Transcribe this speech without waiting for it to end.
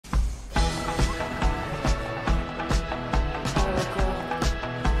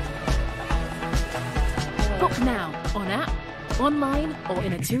now on app, online or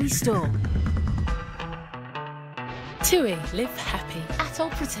in a TUI store. TUI, live happy,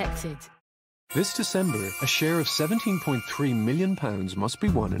 ATOL protected. This December, a share of £17.3 million must be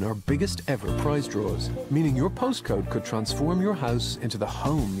won in our biggest ever prize draws, meaning your postcode could transform your house into the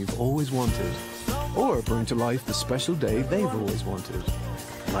home you've always wanted, or bring to life the special day they've always wanted.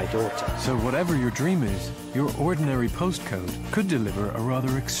 My daughter. So whatever your dream is, your ordinary postcode could deliver a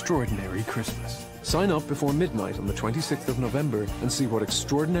rather extraordinary Christmas. Sign up before midnight on the 26th of November and see what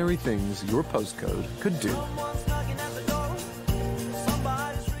extraordinary things your postcode could do.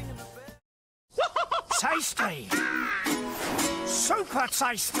 Tasty! Super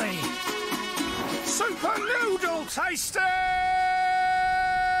tasty! Super noodle tasty!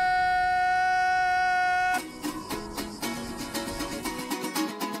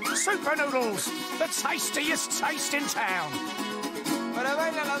 Super noodles, the tastiest taste in town.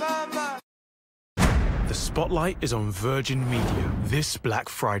 The spotlight is on Virgin Media this Black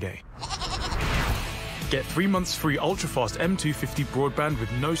Friday. Get 3 months free ultra-fast M250 broadband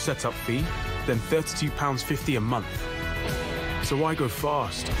with no setup fee, then £32.50 a month. So why go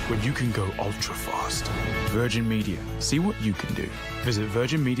fast when you can go ultra-fast? Virgin Media. See what you can do. Visit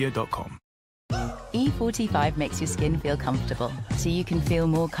virginmedia.com. E45 makes your skin feel comfortable, so you can feel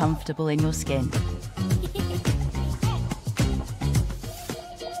more comfortable in your skin.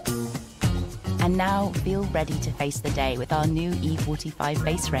 And now feel ready to face the day with our new E45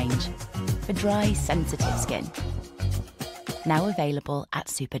 face range for dry, sensitive skin. Now available at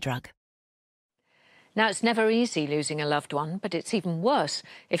Superdrug. Now, it's never easy losing a loved one, but it's even worse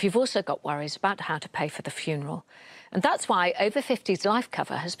if you've also got worries about how to pay for the funeral. And that's why over 50s life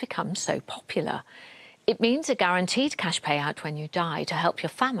cover has become so popular. It means a guaranteed cash payout when you die to help your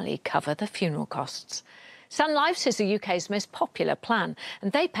family cover the funeral costs. Sun Life's is the UK's most popular plan,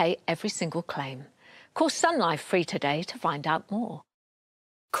 and they pay every single claim. Call Sun Life free today to find out more.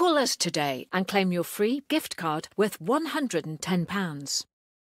 Call us today and claim your free gift card worth £110.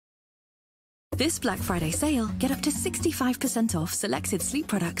 This Black Friday sale, get up to 65% off selected sleep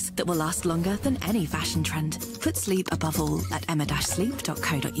products that will last longer than any fashion trend. Put sleep above all at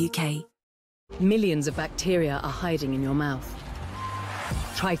emma-sleep.co.uk. Millions of bacteria are hiding in your mouth.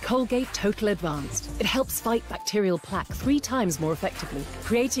 Try Colgate Total Advanced. It helps fight bacterial plaque 3 times more effectively,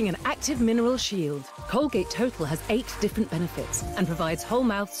 creating an active mineral shield. Colgate Total has 8 different benefits and provides whole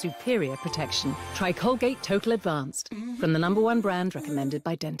mouth superior protection. Try Colgate Total Advanced from the #1 brand recommended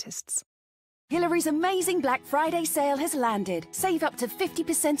by dentists. Hillary's amazing Black Friday sale has landed. Save up to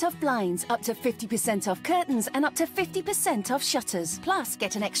 50% off blinds, up to 50% off curtains, and up to 50% off shutters. Plus,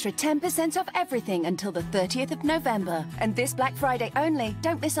 get an extra 10% off everything until the 30th of November. And this Black Friday only,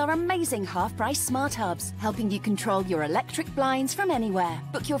 don't miss our amazing half-price smart hubs, helping you control your electric blinds from anywhere.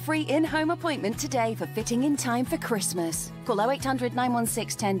 Book your free in-home appointment today for fitting in time for Christmas. Call 0800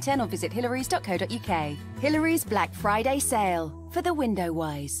 916 1010 or visit hillarys.co.uk. Hillary's Black Friday sale, for the window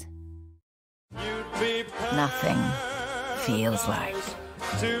wise. Nothing feels right.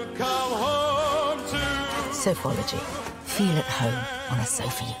 Sofology. Feel at home on a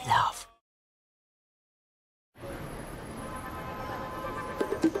sofa you love.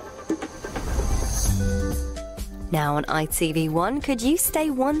 Now on ITV1, could you stay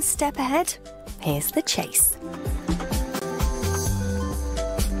one step ahead? Here's The Chase.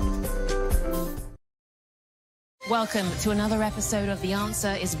 Welcome to another episode of The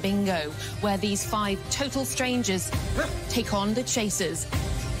Answer is Bingo, where these 5 total strangers take on the chasers.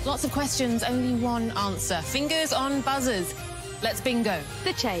 Lots of questions, only one answer. Fingers on buzzers. Let's bingo.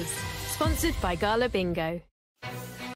 The Chase, sponsored by Gala Bingo.